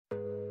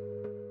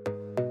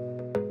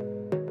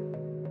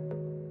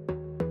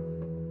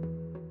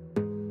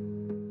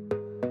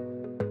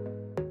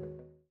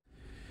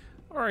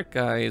Alright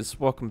guys,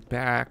 welcome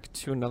back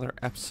to another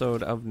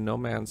episode of No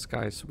Man's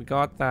Sky. So we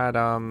got that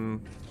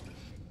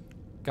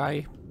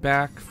guy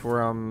back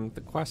from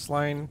the quest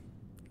line.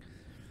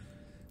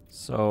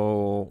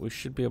 So we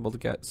should be able to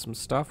get some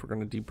stuff. We're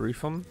going to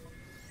debrief him.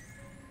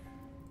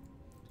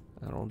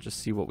 And we'll just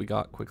see what we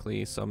got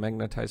quickly. So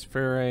magnetized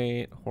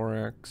ferrite,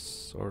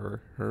 Horax,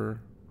 or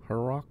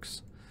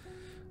Hurox.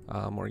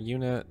 More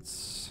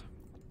units.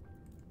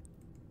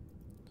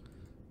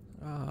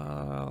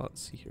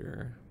 Let's see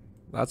here.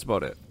 That's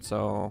about it.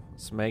 So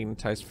some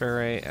magnetized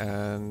ferrite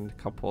and a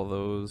couple of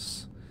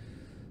those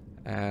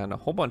and a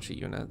whole bunch of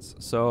units.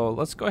 So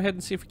let's go ahead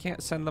and see if we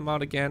can't send them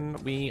out again.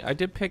 I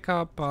did pick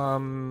up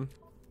some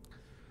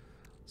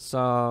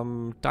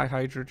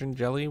dihydrogen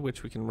jelly,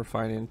 which we can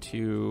refine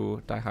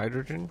into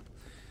dihydrogen.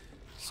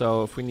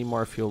 So if we need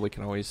more fuel, we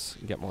can always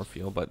get more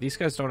fuel. But these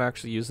guys don't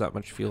actually use that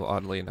much fuel,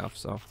 oddly enough.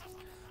 So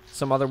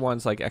some other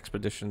ones like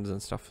expeditions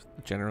and stuff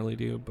generally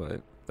do, but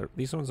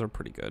these ones are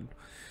pretty good.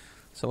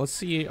 So let's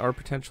see our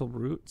potential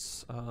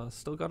routes.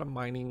 Still got a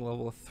mining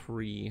level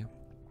 3.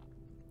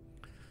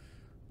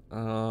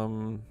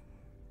 Yeah,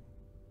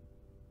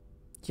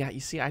 you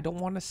see, I don't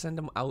want to send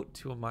them out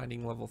to a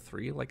mining level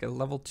 3, like a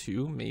level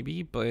 2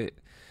 maybe, but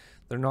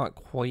they're not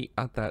quite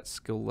at that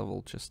skill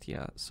level just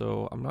yet.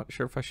 So I'm not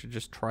sure if I should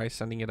just try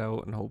sending it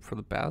out and hope for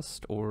the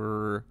best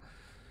or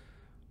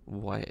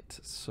what.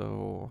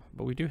 So,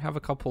 but we do have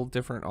a couple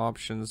different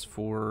options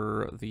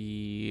for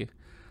the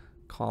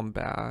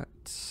combat.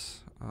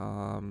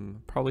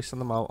 Probably send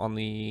them out on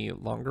the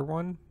longer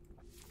one.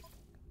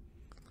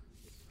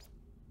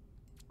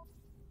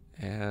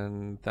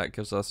 And that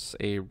gives us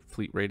a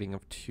fleet rating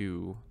of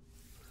 2.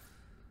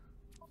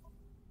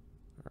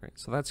 Alright,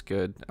 so that's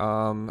good.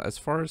 As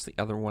far as the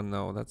other one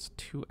though, that's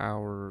 2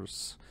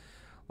 hours.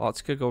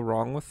 Lots could go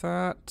wrong with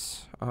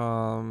that.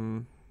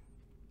 The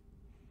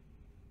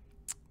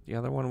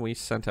other one we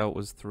sent out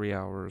was 3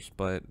 hours,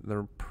 but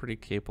they're pretty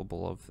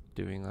capable of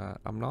doing that.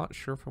 I'm not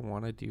sure if I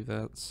want to do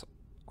that,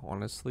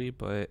 honestly,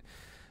 but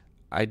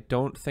I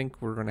don't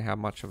think we're going to have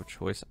much of a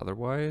choice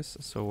otherwise.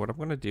 So what I'm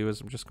going to do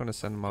is I'm just going to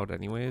send them out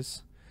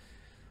anyways.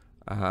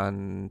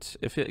 And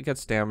if it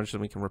gets damaged,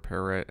 then we can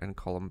repair it and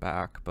call them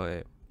back,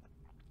 but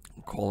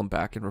call them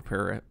back and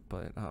repair it.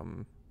 But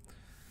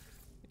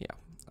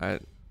yeah,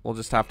 we'll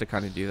just have to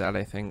kind of do that,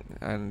 I think,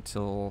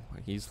 until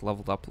he's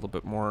leveled up a little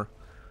bit more.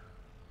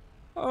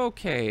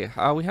 Okay,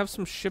 we have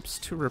some ships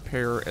to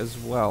repair as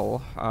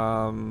well.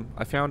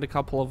 I found a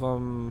couple of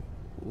them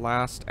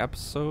last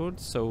episode,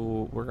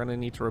 so we're gonna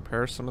need to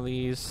repair some of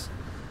these.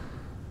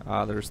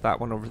 There's that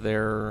one over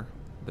there.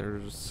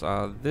 There's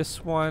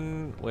this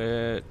one,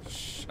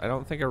 which I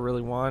don't think I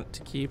really want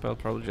to keep. I'll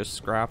probably just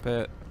scrap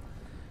it.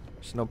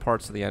 There's no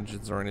parts of the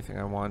engines or anything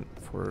I want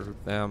for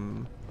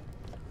them.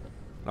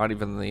 Not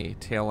even the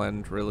tail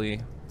end,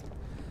 really.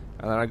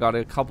 And then I got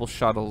a couple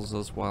shuttles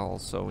as well,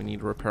 so we need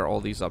to repair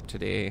all these up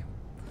today.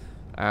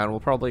 And we'll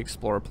probably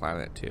explore a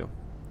planet too.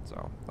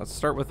 So let's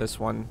start with this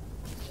one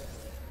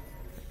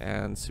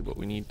and see what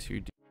we need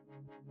to do.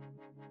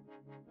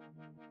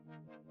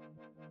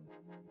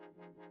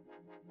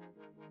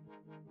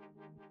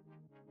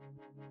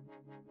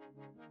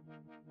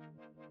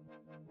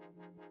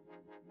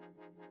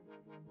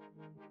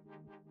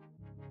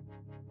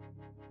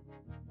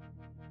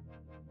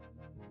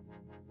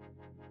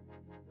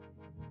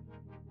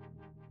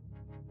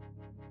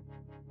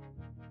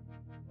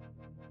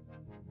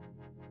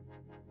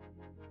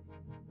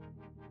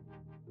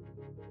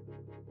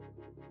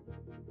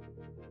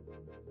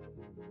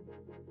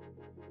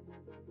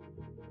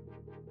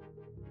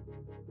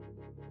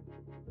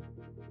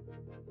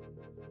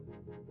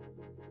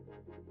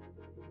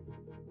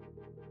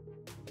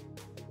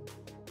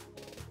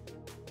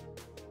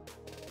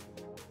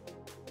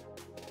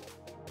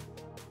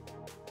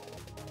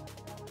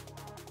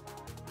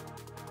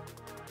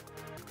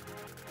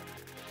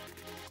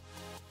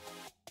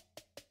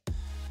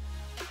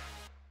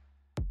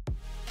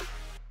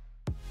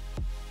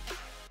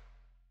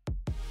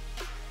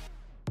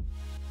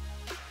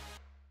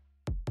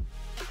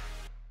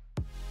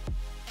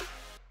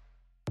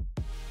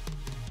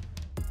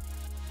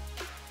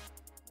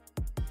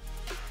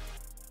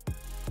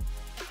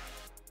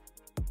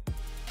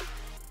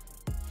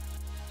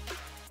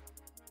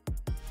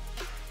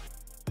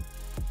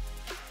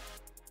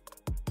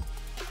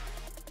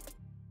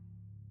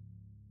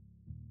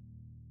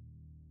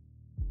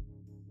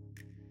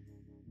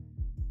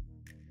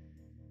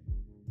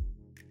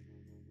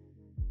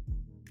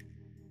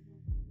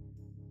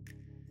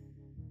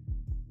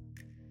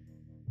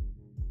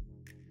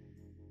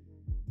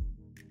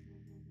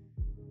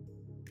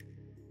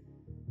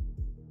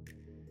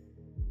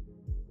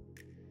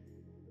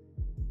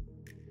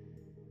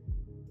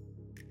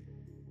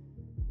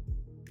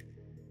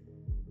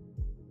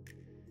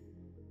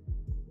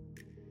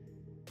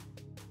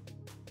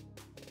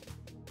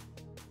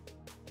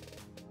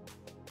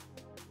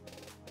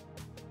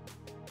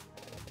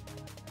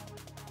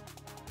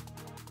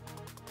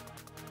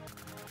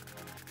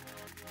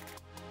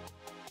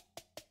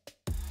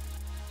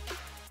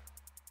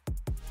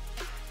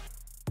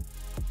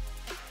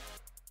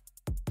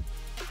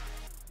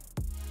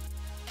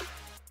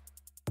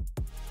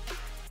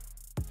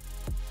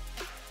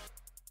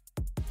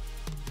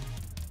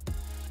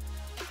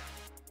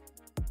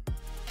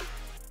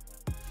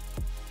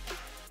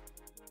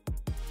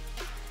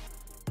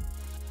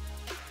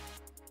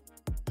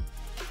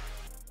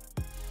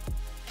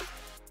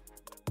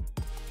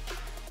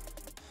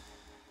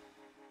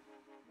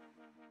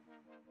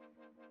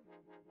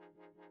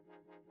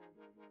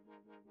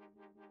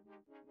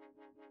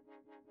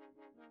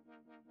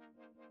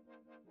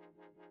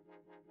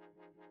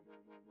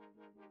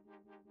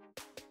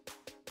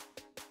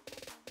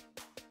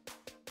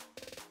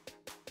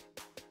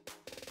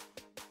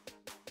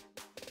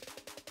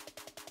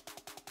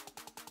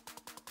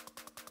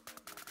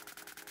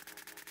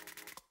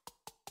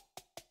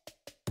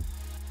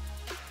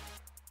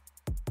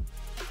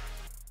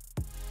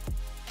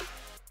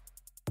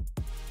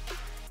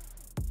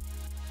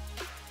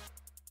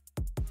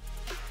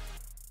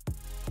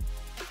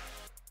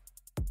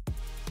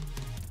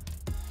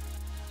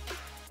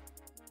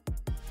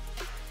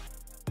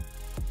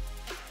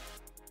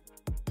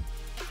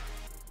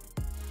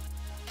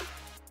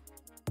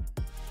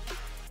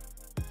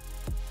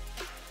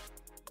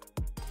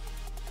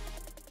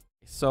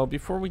 So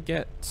before we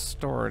get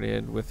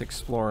started with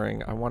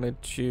exploring, I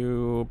wanted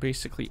to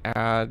basically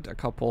add a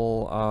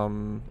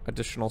couple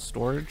additional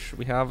storage.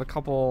 We have a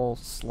couple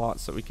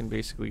slots that we can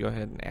basically go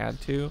ahead and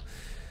add to.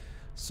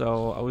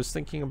 So I was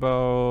thinking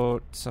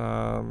about,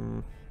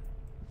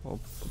 we'll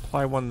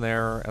apply one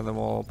there, and then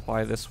we'll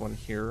apply this one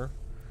here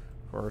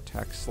for our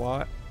tech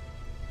slot.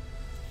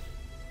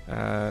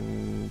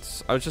 And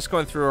I was just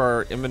going through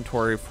our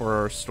inventory for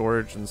our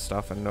storage and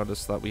stuff and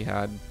noticed that we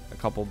had a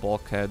couple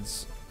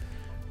bulkheads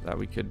that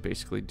we could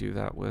basically do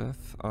that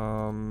with.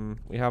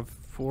 We have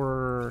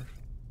 4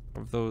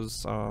 of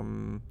those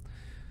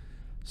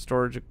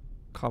storage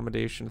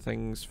accommodation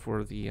things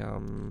for the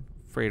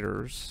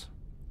freighters.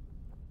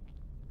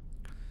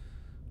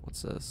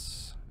 What's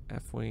this?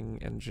 F-wing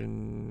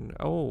engine.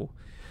 Oh.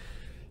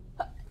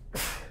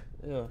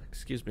 Yeah,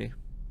 excuse me.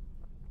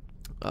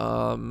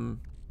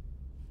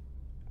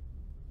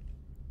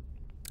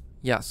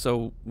 Yeah,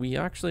 so we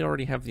actually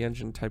already have the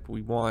engine type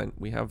we want.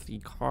 We have the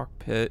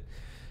cockpit.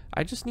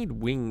 I just need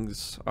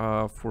wings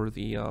for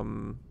the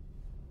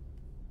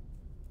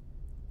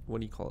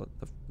what do you call it?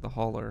 The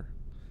hauler.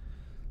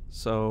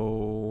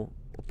 So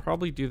we'll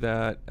probably do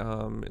that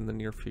in the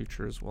near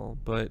future as well.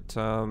 But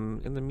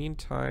in the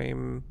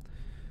meantime,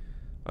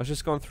 I was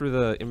just going through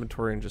the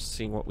inventory and just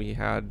seeing what we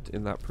had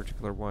in that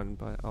particular one.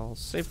 But I'll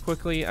save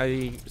quickly.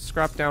 I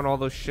scrapped down all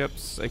those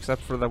ships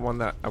except for the one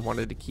that I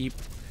wanted to keep.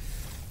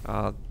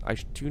 I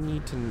do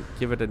need to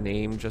give it a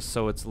name just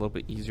so it's a little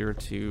bit easier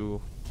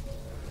to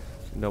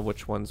know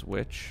which one's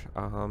which.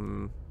 So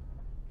I'm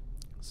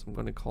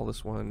going to call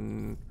this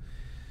one,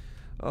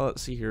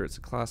 let's see here, it's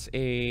a Class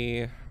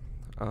A.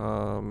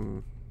 How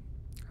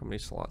many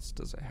slots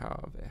does it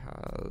have? It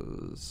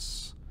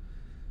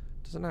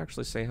doesn't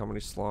actually say how many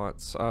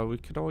slots. We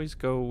could always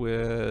go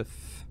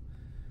with,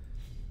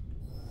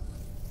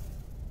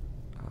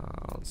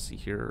 let's see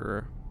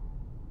here,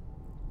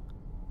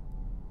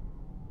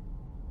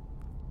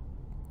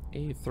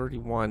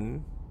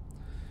 A31.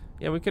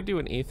 Yeah, we could do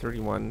an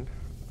A31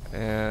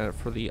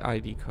 for the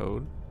ID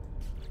code.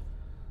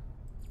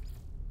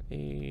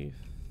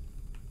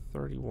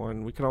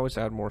 A31. We can always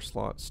add more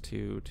slots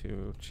too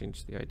to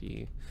change the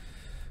ID.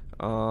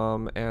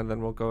 And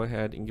then we'll go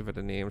ahead and give it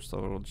a name, so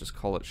we'll just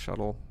call it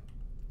shuttle.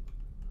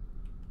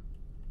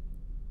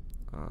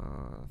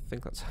 I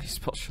think that's how you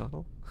spell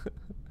shuttle.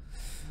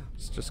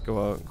 Let's just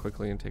go out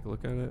quickly and take a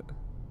look at it.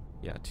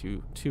 Yeah,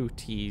 two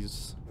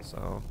T's.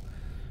 So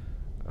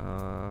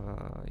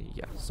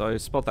yeah, so I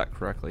spelled that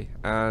correctly.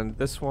 And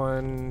this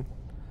one,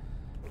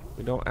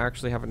 we don't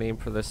actually have a name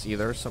for this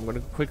either, so I'm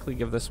going to quickly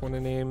give this one a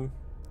name.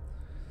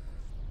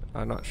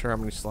 I'm not sure how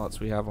many slots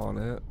we have on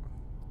it.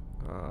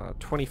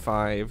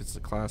 25 is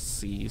the Class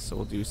C, so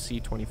we'll do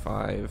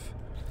C25.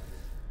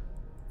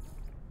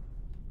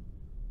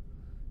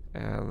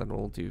 And then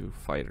we'll do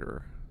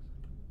fighter.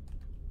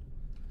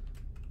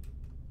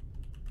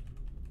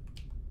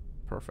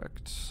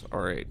 Perfect.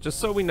 Alright, just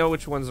so we know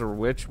which ones are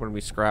which when we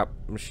scrap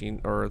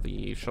machine or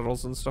the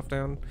shuttles and stuff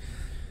down.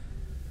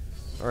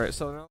 Alright,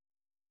 so now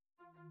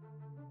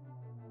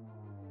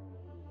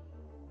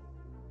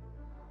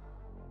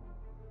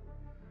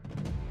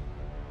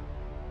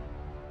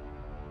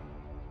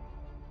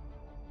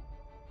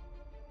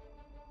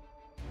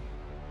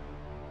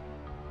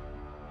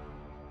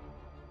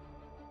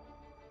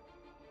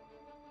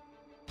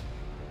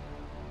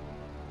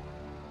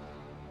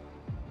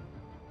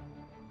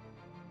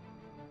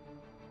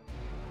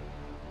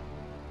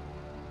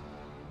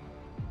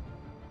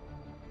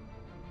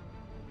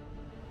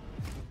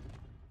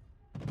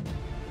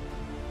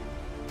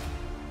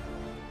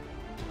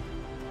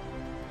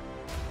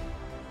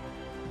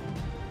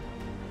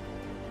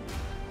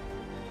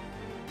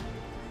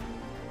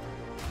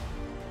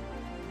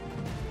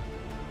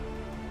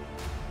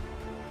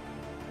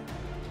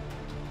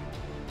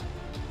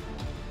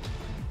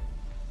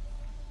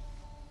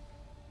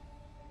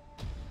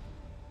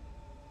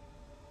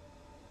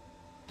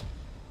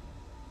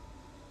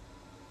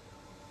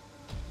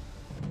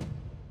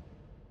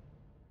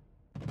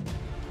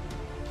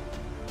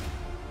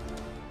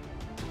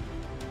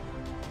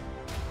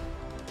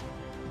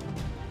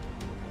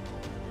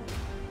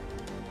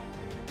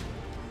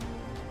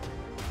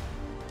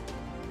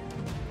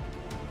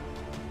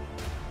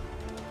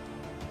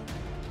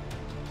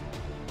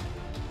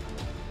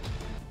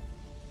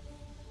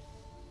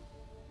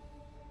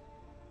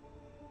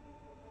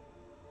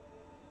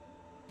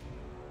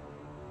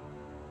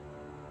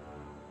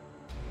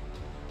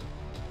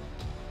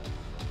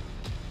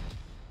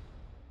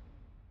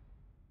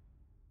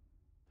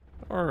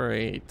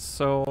alright,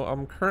 so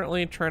I'm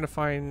currently trying to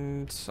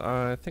find,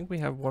 I think we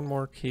have one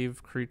more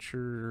cave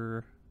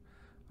creature,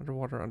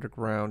 underwater,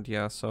 underground,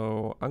 yeah,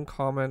 so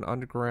uncommon,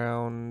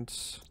 underground,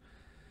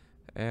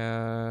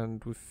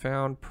 and we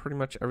found pretty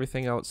much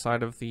everything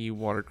outside of the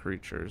water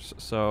creatures,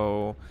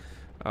 so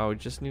we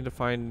just need to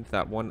find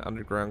that one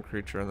underground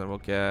creature and then we'll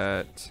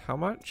get, how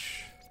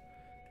much?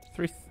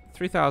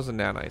 3,000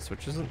 nanites,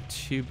 which isn't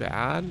too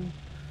bad.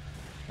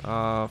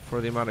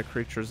 For the amount of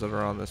creatures that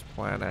are on this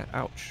planet.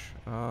 Ouch.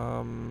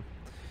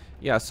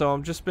 Yeah, so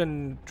I've just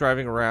been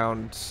driving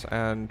around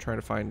and trying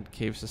to find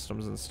cave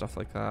systems and stuff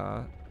like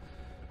that.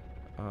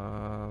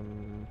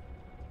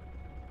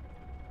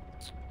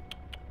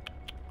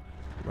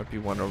 Might be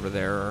one over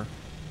there.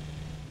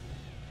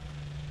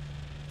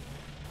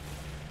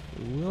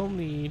 We'll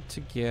need to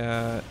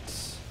get...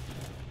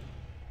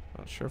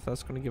 Not sure if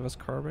that's going to give us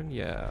carbon.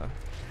 Yeah.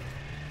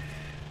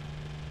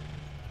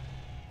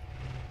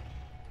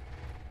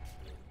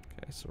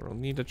 Okay, so we'll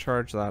need to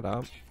charge that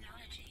up.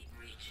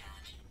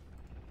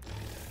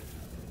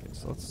 Okay,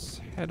 so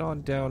let's head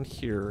on down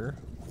here.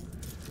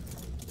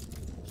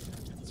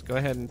 Let's go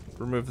ahead and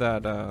remove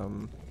that.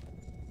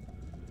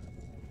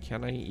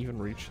 Can I even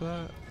reach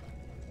that?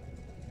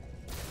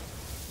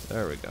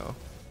 There we go.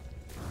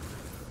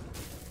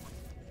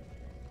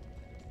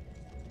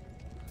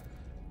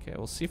 Okay,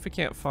 we'll see if we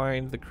can't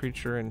find the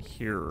creature in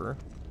here.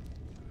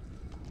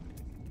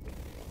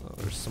 Oh,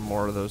 there's some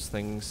more of those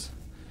things.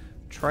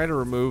 Try to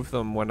remove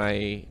them when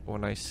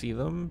I see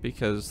them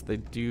because they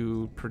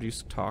do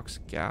produce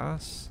toxic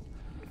gas.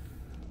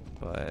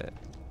 But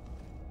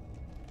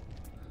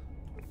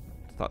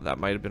thought that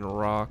might have been a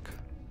rock.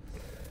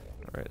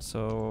 All right,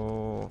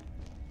 so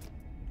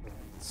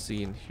let's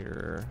see in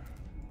here.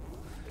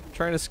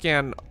 Trying to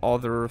scan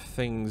other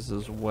things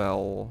as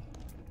well.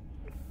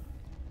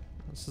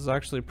 This is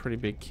actually a pretty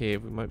big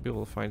cave. We might be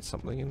able to find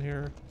something in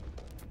here.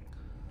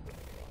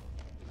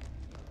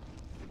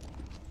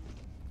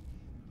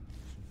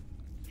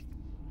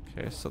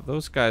 Okay, so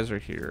those guys are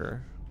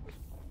here.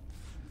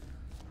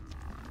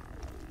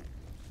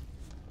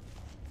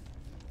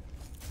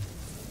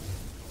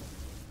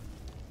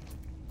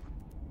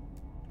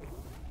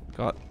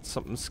 Got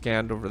something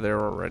scanned over there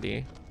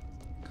already.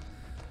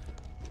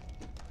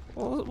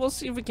 Well, we'll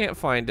see if we can't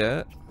find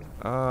it.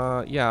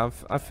 Yeah,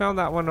 I found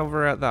that one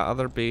over at that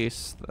other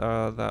base,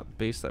 that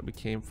base that we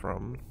came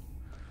from.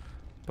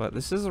 But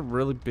this is a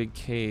really big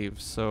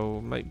cave, so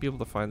might be able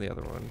to find the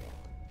other one.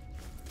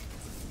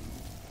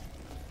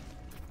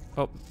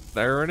 Oh,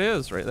 there it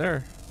is, right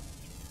there.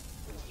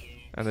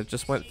 And it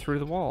just went through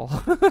the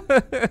wall.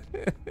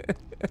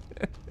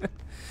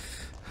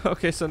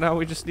 Okay, so now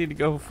we just need to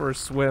go for a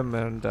swim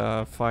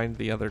and find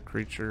the other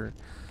creature.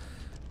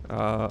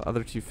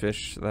 Other two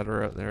fish that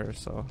are out there.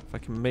 So if I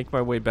can make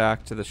my way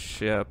back to the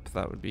ship,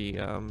 that would be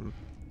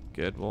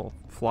good. We'll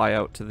fly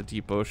out to the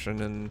deep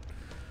ocean and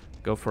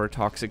go for a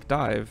toxic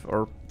dive,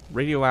 or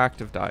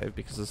radioactive dive,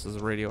 because this is a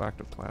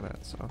radioactive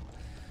planet. So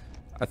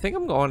I think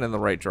I'm going in the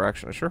right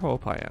direction. I sure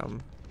hope I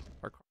am.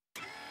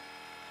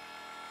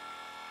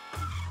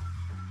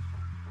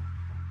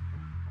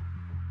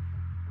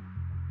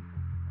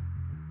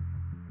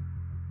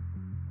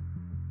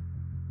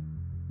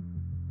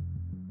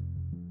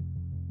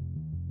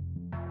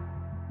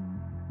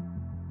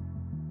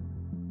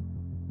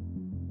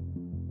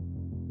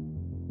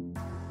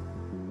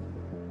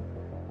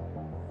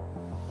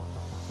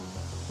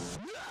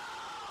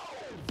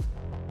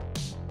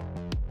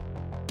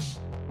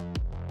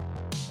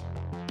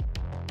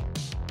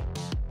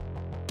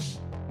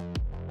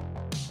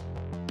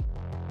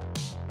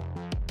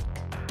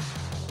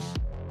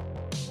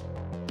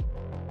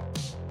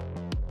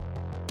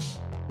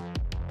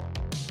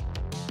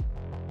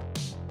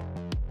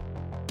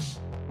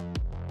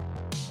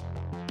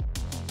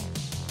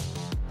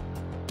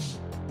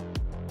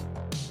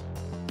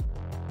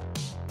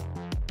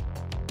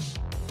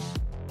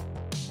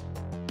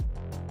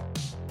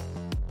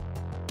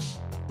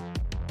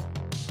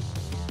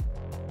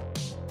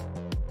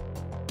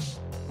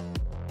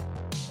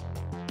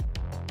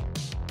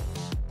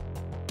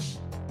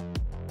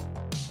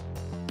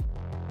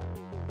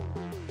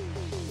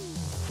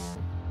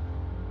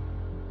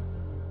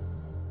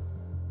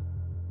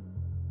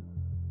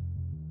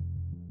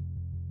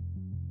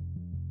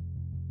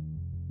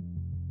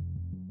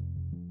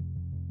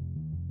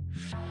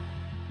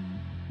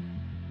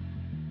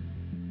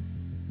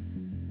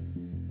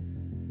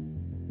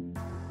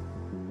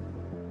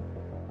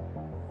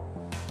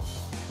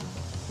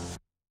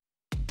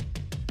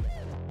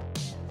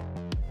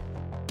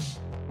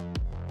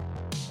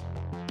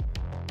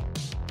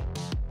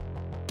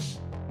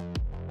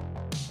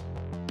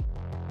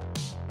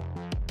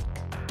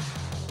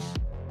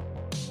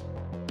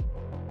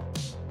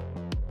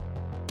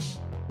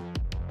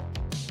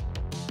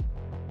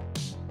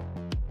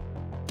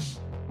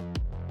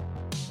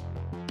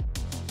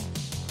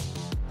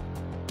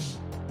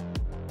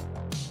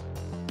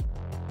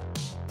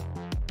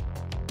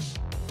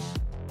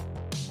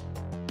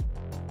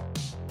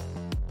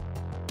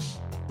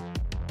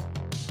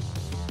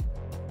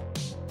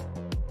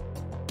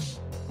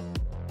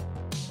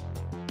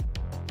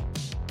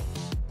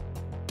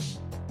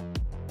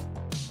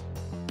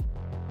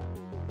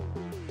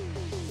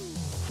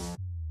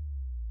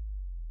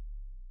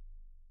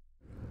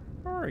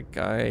 Alright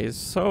guys,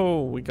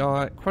 so we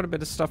got quite a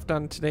bit of stuff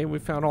done today. We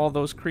found all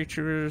those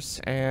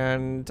creatures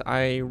and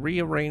I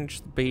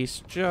rearranged the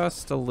base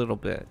just a little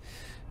bit.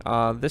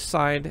 This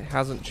side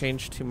hasn't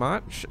changed too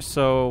much,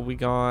 so we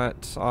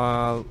got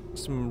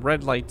some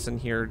red lights in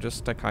here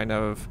just to kind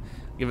of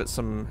give it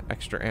some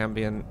extra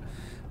ambient.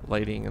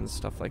 lighting and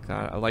stuff like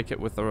that. I like it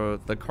with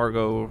the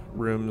cargo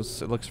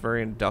rooms. It looks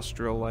very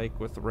industrial-like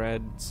with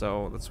red,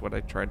 so that's what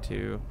I tried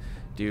to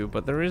do.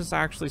 But there is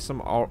actually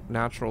some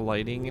natural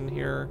lighting in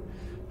here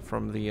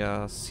from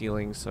the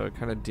ceiling, so it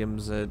kind of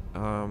dims it.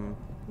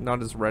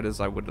 Not as red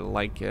as I would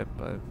like it,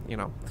 but you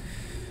know.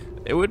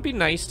 It would be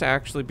nice to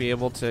actually be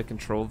able to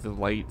control the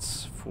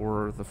lights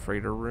for the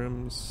freighter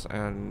rooms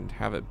and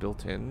have it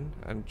built in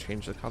and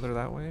change the color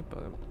that way,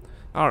 but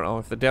I don't know.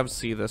 If the devs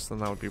see this, then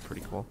that would be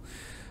pretty cool.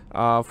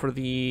 For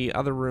the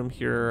other room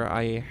here,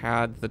 I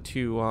had the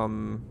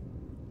two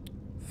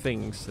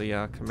things,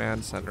 the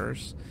command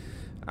centers,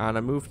 and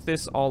I moved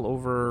this all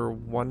over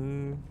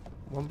one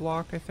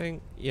block, I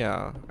think.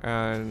 Yeah,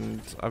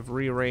 and I've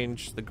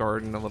rearranged the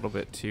garden a little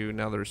bit too.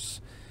 Now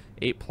there's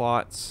 8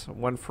 plots,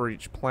 1 for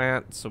each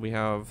plant, so we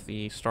have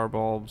the star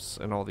bulbs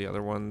and all the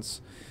other ones,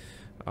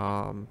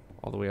 all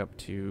the way up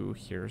to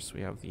here. So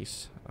we have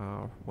these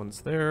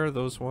ones there,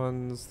 those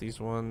ones, these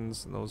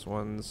ones, and those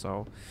ones.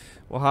 So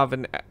we'll have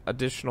an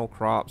additional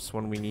crops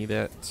when we need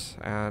it,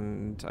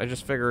 and I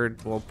just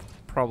figured we'll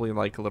probably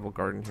like a little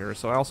garden here.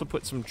 So I also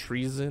put some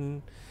trees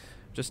in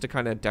just to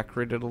kind of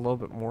decorate it a little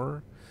bit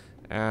more,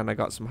 and I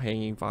got some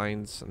hanging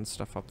vines and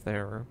stuff up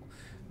there.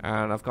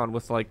 And I've gone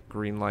with like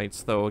green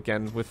lights, though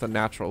again with the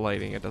natural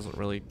lighting it doesn't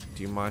really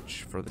do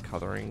much for the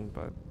coloring.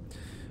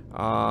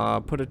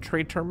 But put a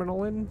trade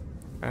terminal in,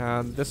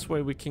 and this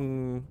way we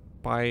can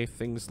buy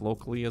things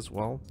locally as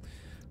well.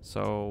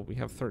 So we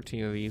have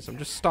 13 of these. I'm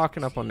just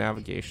stocking up on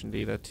navigation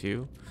data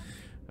too.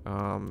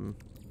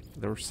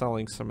 They were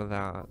selling some of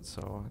that,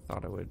 so I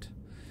thought I would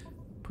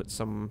put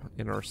some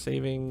in our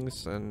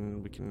savings,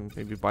 and we can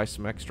maybe buy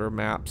some extra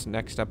maps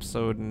next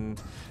episode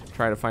and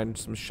try to find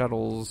some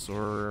shuttles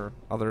or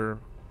other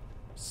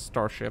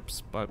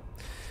starships. But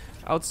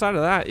outside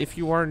of that, if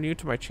you are new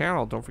to my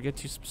channel, don't forget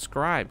to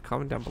subscribe,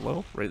 comment down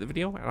below, rate the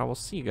video, and I will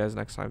see you guys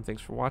next time.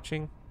 Thanks for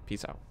watching.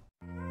 Peace out.